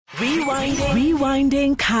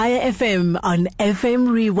Rewinding Kaya FM on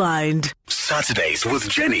FM Rewind. Saturdays with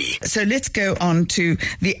Jenny. So let's go on to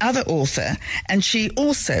the other author, and she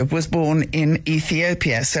also was born in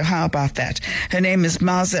Ethiopia. So how about that? Her name is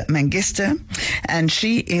Maaza Mengiste, and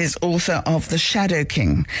she is author of The Shadow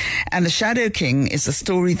King. And The Shadow King is a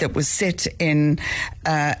story that was set in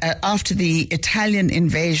after the Italian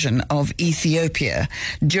invasion of Ethiopia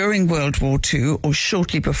during World War II, or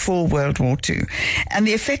shortly before World War II, and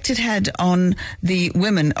the effect it had on the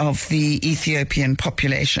women of the Ethiopian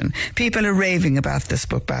population. People are raving about this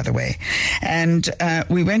book, by the way. And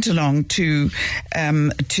we went along to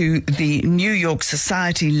the New York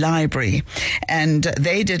Society Library, and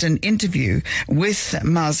they did an interview with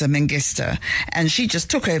Maaza Mengiste, and she just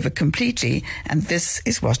took over completely, and this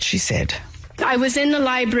is what she said. I was in the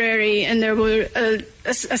library, and there were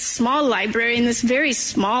a small library in this very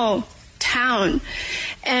small town,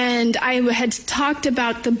 and I had talked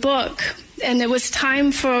about the book, and it was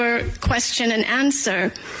time for question and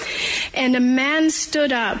answer, and a man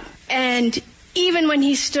stood up, and even when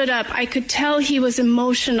he stood up, I could tell he was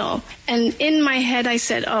emotional, and in my head I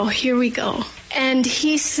said, oh, here we go. And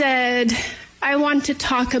he said, I want to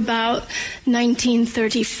talk about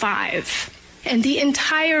 1935. And the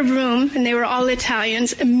entire room, and they were all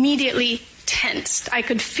Italians, immediately tensed. I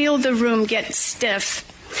could feel the room get stiff.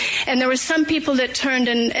 And there were some people that turned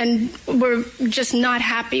and were just not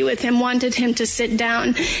happy with him, wanted him to sit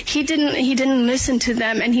down. He didn't listen to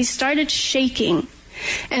them, and he started shaking.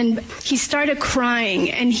 And he started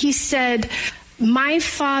crying, and he said, my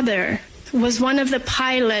father was one of the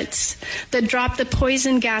pilots that dropped the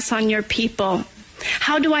poison gas on your people.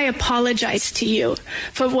 How do I apologize to you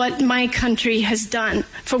for what my country has done,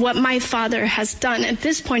 for what my father has done? At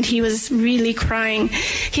this point, he was really crying.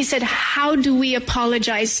 He said, how do we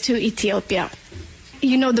apologize to Ethiopia?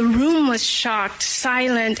 You know, the room was shocked,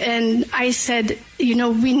 silent, and I said, you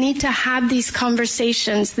know, we need to have these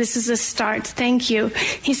conversations. This is a start. Thank you.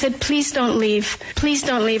 He said, please don't leave. Please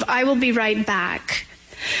don't leave. I will be right back.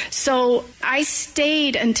 So I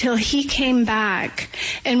stayed until he came back.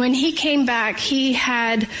 And when he came back, he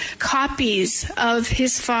had copies of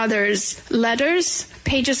his father's letters,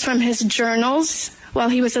 pages from his journals. While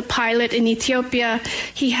he was a pilot in Ethiopia,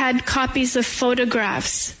 he had copies of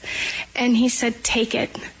photographs. And he said, take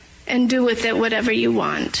it and do with it whatever you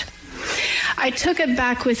want. I took it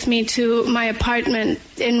back with me to my apartment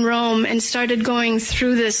in Rome and started going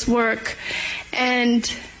through this work. And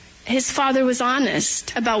his father was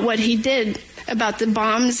honest about what he did, about the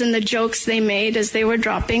bombs and the jokes they made as they were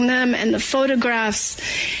dropping them and the photographs.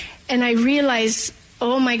 And I realized,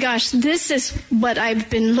 oh my gosh, this is what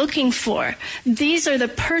I've been looking for. These are the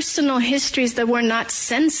personal histories that were not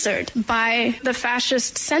censored by the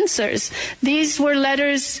fascist censors. These were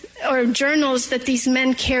letters or journals that these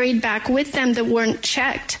men carried back with them that weren't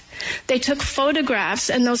checked. They took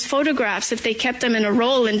photographs, and those photographs, if they kept them in a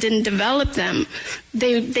roll and didn't develop them,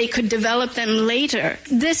 they could develop them later.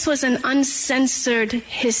 This was an uncensored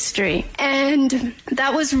history. And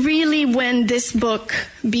that was really when this book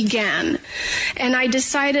began. And I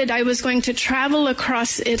decided I was going to travel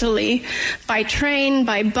across Italy by train,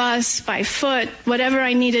 by bus, by foot, whatever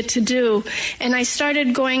I needed to do. And I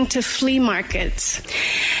started going to flea markets.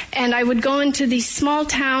 And I would go into these small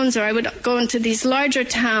towns, or I would go into these larger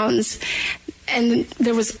towns, and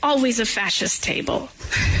there was always a fascist table.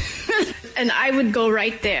 And I would go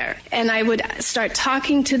right there, and I would start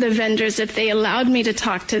talking to the vendors if they allowed me to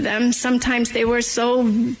talk to them. Sometimes they were so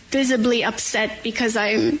visibly upset because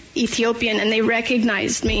I'm Ethiopian and they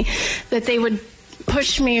recognized me that they would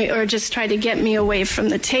push me or just try to get me away from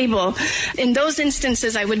the table. In those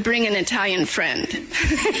instances, I would bring an Italian friend.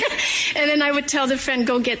 And then I would tell the friend,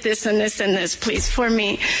 go get this and this and this, please, for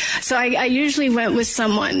me. So I usually went with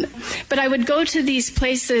someone. But I would go to these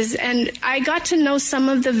places, and I got to know some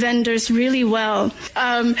of the vendors really well.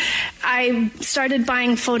 I started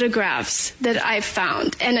buying photographs that I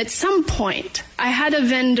found. And at some point, I had a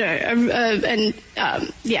vendor,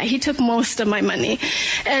 he took most of my money.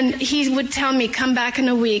 And he would tell me, come back in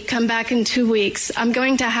a week, come back in 2 weeks. I'm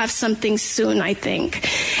going to have something soon, I think.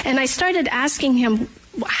 And I started asking him,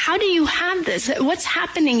 how do you have this? What's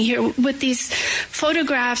happening here with these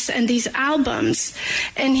photographs and these albums?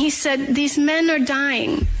 And he said, these men are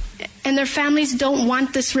dying. and their families don't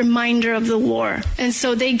want this reminder of the war. And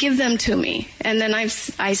so they give them to me, and then I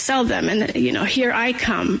sell them, and here I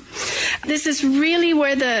come. This is really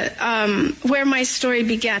where my story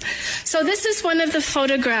began. So this is one of the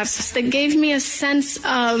photographs that gave me a sense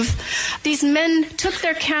of these men took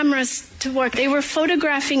their cameras to work. They were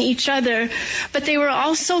photographing each other, but they were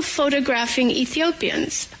also photographing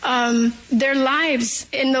Ethiopians, their lives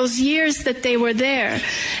in those years that they were there.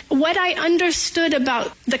 What I understood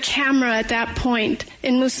about the camera at that point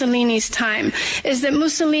in Mussolini's time is that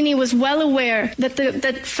Mussolini was well aware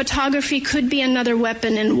that photography could be another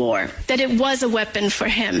weapon in war, that it was a weapon for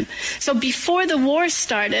him. So before the war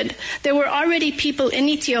started, there were already people in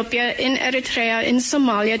Ethiopia, in Eritrea, in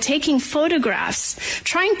Somalia, taking photographs,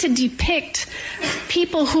 trying to depict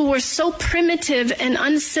people who were so primitive and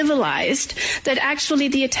uncivilized that actually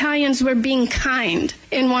the Italians were being kind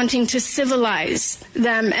in wanting to civilize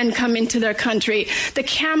them and come into their country. The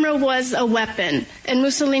camera was a weapon, and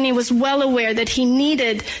Mussolini was well aware that he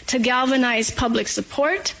needed to galvanize public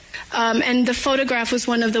support, and the photograph was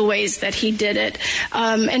one of the ways that he did it.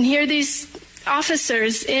 And here these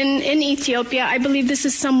officers in Ethiopia, I believe this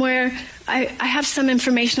is somewhere, I have some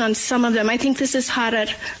information on some of them. I think this is Harar,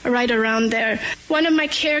 right around there. One of my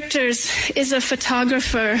characters is a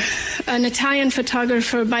photographer, an Italian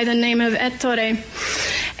photographer by the name of Ettore.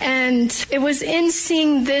 And it was in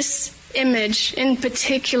seeing this image in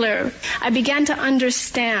particular, I began to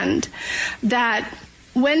understand that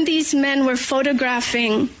when these men were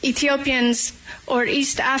photographing Ethiopians or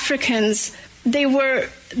East Africans,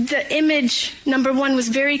 the image, number one, was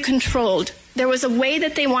very controlled. There was a way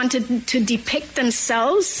that they wanted to depict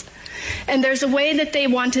themselves, and there's a way that they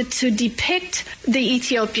wanted to depict the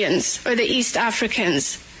Ethiopians or the East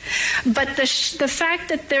Africans. But the fact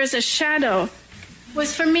that there's a shadow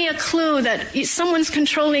was for me a clue that someone's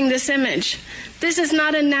controlling this image. This is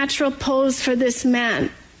not a natural pose for this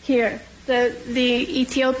man here, the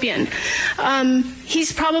Ethiopian.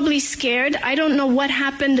 He's probably scared. I don't know what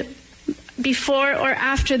happened before or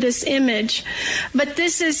after this image, but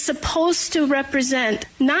this is supposed to represent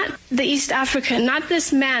not the East African, not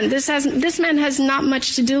this man. This man has not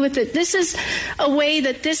much to do with it. This is a way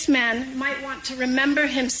that this man might want to remember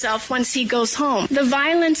himself once he goes home. The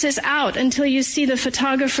violence is out until you see the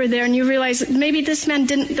photographer there and you realize maybe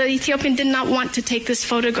the Ethiopian did not want to take this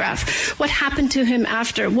photograph. What happened to him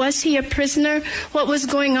after? Was he a prisoner? What was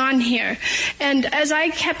going on here? And as I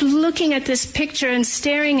kept looking at this picture and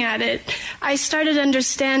staring at it, I started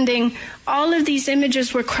understanding all of these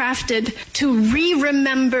images were crafted to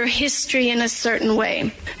re-remember history in a certain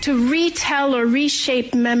way, to retell or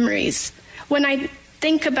reshape memories. When I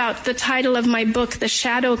think about the title of my book, The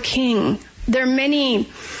Shadow King, there are many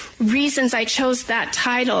reasons I chose that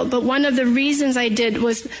title, but one of the reasons I did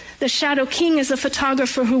was the Shadow King is a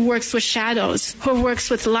photographer who works with shadows, who works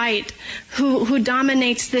with light, who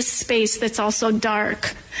dominates this space that's also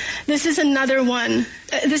dark. This is another one.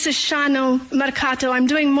 This is Shano Mercato. I'm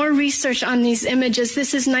doing more research on these images.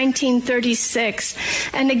 This is 1936.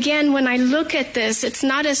 And again, when I look at this, it's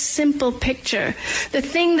not a simple picture. The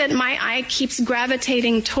thing that my eye keeps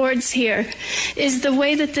gravitating towards here is the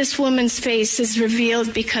way that this woman's face is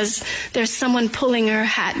revealed because there's someone pulling her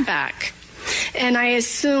hat back. And I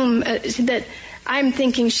assume that I'm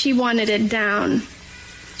thinking she wanted it down.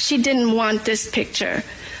 She didn't want this picture.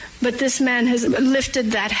 But this man has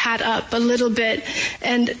lifted that hat up a little bit,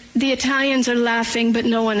 and the Italians are laughing, but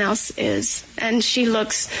no one else is. And she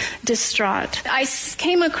looks distraught. I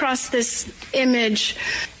came across this image,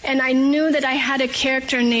 and I knew that I had a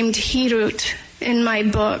character named Hirut in my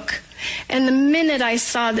book. And the minute I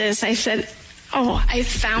saw this, I said, oh, I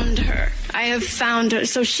found her. I have found her.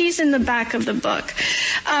 So she's in the back of the book.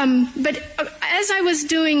 But as I was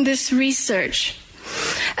doing this research,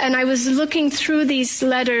 and I was looking through these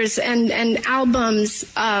letters and albums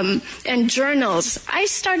and journals, I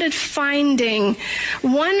started finding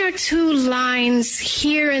one or two lines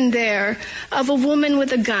here and there of a woman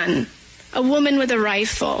with a gun, a woman with a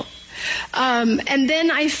rifle. And then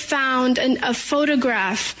I found a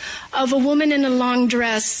photograph of a woman in a long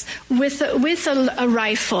dress with a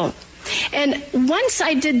rifle. And once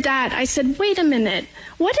I did that, I said, wait a minute,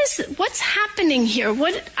 what's happening here?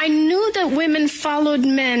 I knew that women followed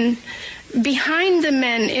men behind the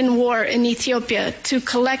men in war in Ethiopia to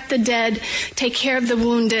collect the dead, take care of the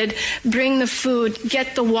wounded, bring the food,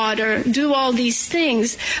 get the water, do all these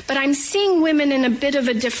things. But I'm seeing women in a bit of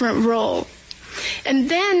a different role. And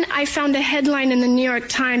then I found a headline in the New York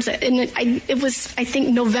Times, and it was, I think,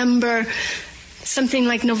 November something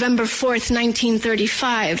like November 4th,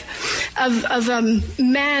 1935, of a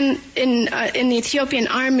man in the Ethiopian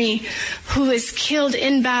army who is killed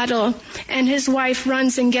in battle, and his wife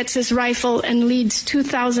runs and gets his rifle and leads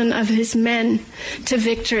 2,000 of his men to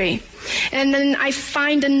victory. And then I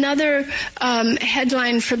find another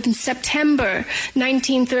headline from September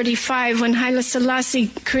 1935 when Haile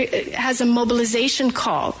Selassie has a mobilization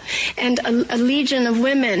call and a legion of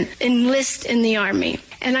women enlist in the army.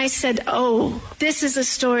 And I said, oh, this is a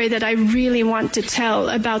story that I really want to tell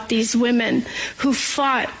about these women who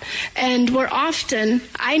fought and were often,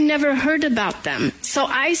 I never heard about them. So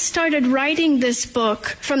I started writing this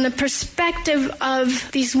book from the perspective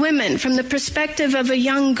of these women, from the perspective of a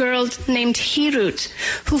young girl named Hirut,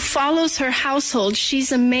 who follows her household.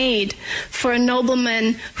 She's a maid for a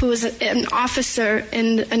nobleman who is an officer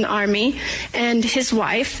in an army, and his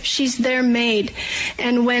wife, she's their maid.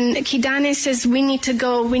 And when Kidane says, we need to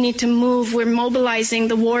go, we need to move, we're mobilizing,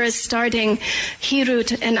 the war is starting,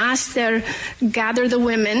 Hirut and Aster gather the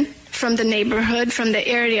women from the neighborhood, from the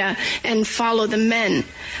area, and follow the men.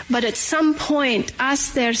 But at some point,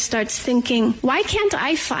 Aster starts thinking, why can't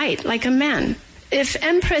I fight like a man? If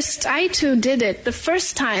Empress Taitu did it the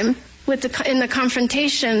first time in the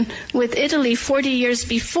confrontation with Italy 40 years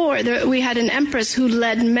before, we had an empress who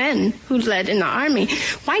led men, who led in the army.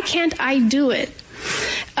 Why can't I do it?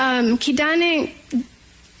 Kidane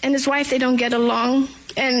and his wife, they don't get along.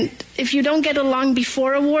 And if you don't get along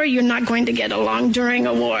before a war, you're not going to get along during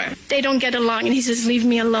a war. They don't get along, and he says, leave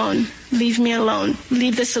me alone. Leave me alone.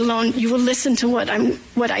 Leave this alone. You will listen to what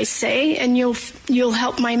I say, and you'll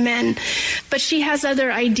help my men. But she has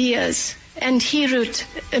other ideas. And Hirut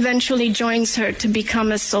eventually joins her to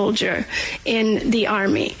become a soldier in the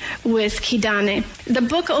army with Kidane. The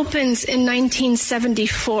book opens in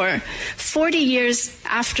 1974, 40 years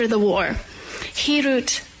after the war.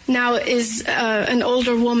 Hirut now is an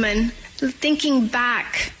older woman thinking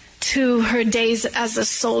back to her days as a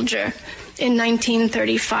soldier in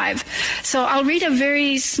 1935. So I'll read a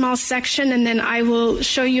very small section, and then I will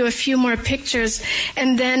show you a few more pictures,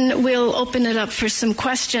 and then we'll open it up for some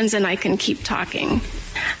questions, and I can keep talking.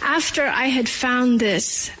 After I had found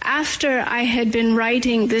this, after I had been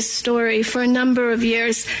writing this story for a number of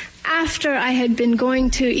years, after I had been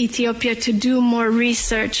going to Ethiopia to do more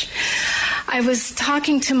research, I was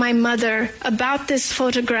talking to my mother about this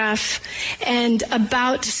photograph and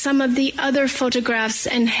about some of the other photographs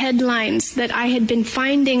and headlines that I had been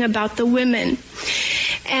finding about the women.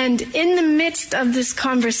 And in the midst of this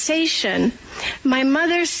conversation, my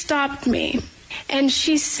mother stopped me and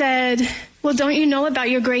she said, well, don't you know about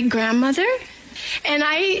your great-grandmother? And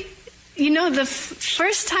the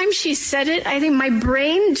first time she said it, I think my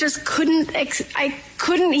brain just I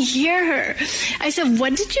couldn't hear her. I said,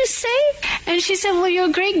 what did you say? And she said, well, your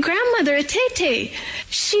great-grandmother, Etete,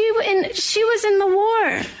 she was in the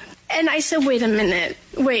war. And I said, wait a minute,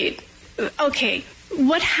 okay.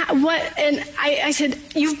 What? And I said,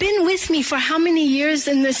 you've been with me for how many years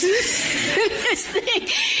in this thing?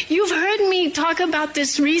 You've heard me talk about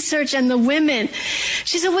this research and the women.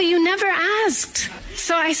 She said, well, you never asked.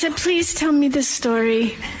 So I said, please tell me this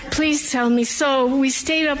story. Please tell me. So we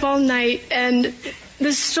stayed up all night, and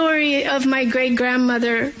the story of my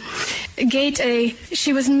great-grandmother, Gete,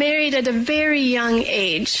 she was married at a very young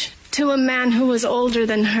age to a man who was older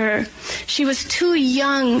than her. She was too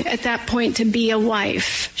young at that point to be a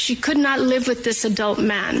wife. She could not live with this adult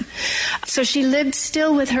man. So she lived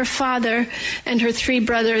still with her father and her 3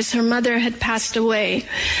 brothers. Her mother had passed away.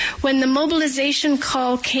 When the mobilization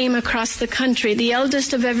call came across the country, the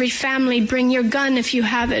eldest of every family, bring your gun if you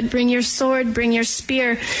have it, bring your sword, bring your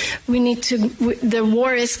spear. The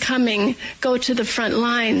war is coming. Go to the front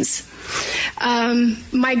lines.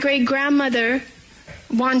 My great-grandmother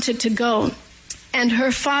wanted to go. And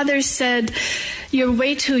her father said, you're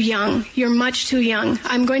way too young. You're much too young.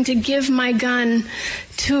 I'm going to give my gun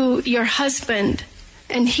to your husband,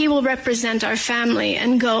 and he will represent our family,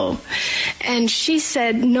 and go. And she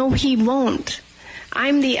said, no, he won't.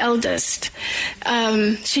 I'm the eldest.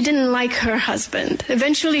 She didn't like her husband.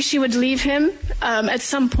 Eventually she would leave him at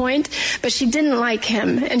some point, but she didn't like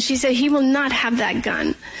him. And she said, he will not have that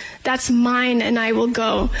gun. That's mine, and I will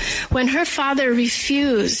go. When her father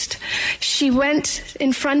refused, she went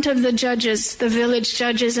in front of the judges, the village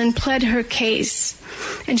judges, and pled her case.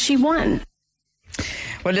 And she won.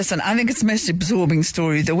 Well, listen, I think it's the most absorbing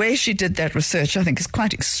story. The way she did that research, I think, is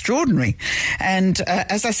quite extraordinary. And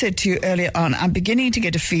as I said to you earlier on, I'm beginning to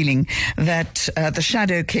get a feeling that The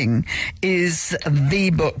Shadow King is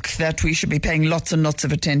the book that we should be paying lots and lots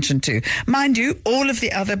of attention to. Mind you, all of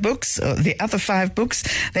the other books, the other 5 books,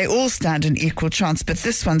 they all stand an equal chance, but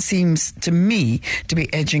this one seems to me to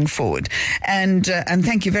be edging forward. And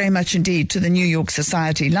thank you very much indeed to the New York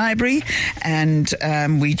Society Library. And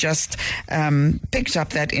we just picked up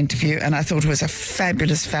that interview, and I thought it was a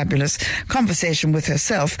fabulous, fabulous conversation with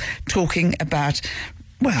herself, talking about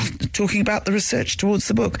the research towards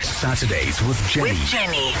the book. Saturdays with Jenny. With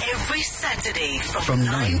Jenny, every Saturday from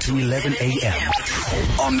 9 to 11 a.m.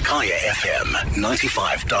 on Kaya FM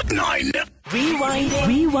 95.9.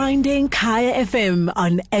 Rewinding Kaya FM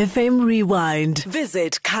on FM Rewind.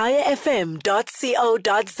 Visit kayafm.co.za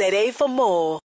for more.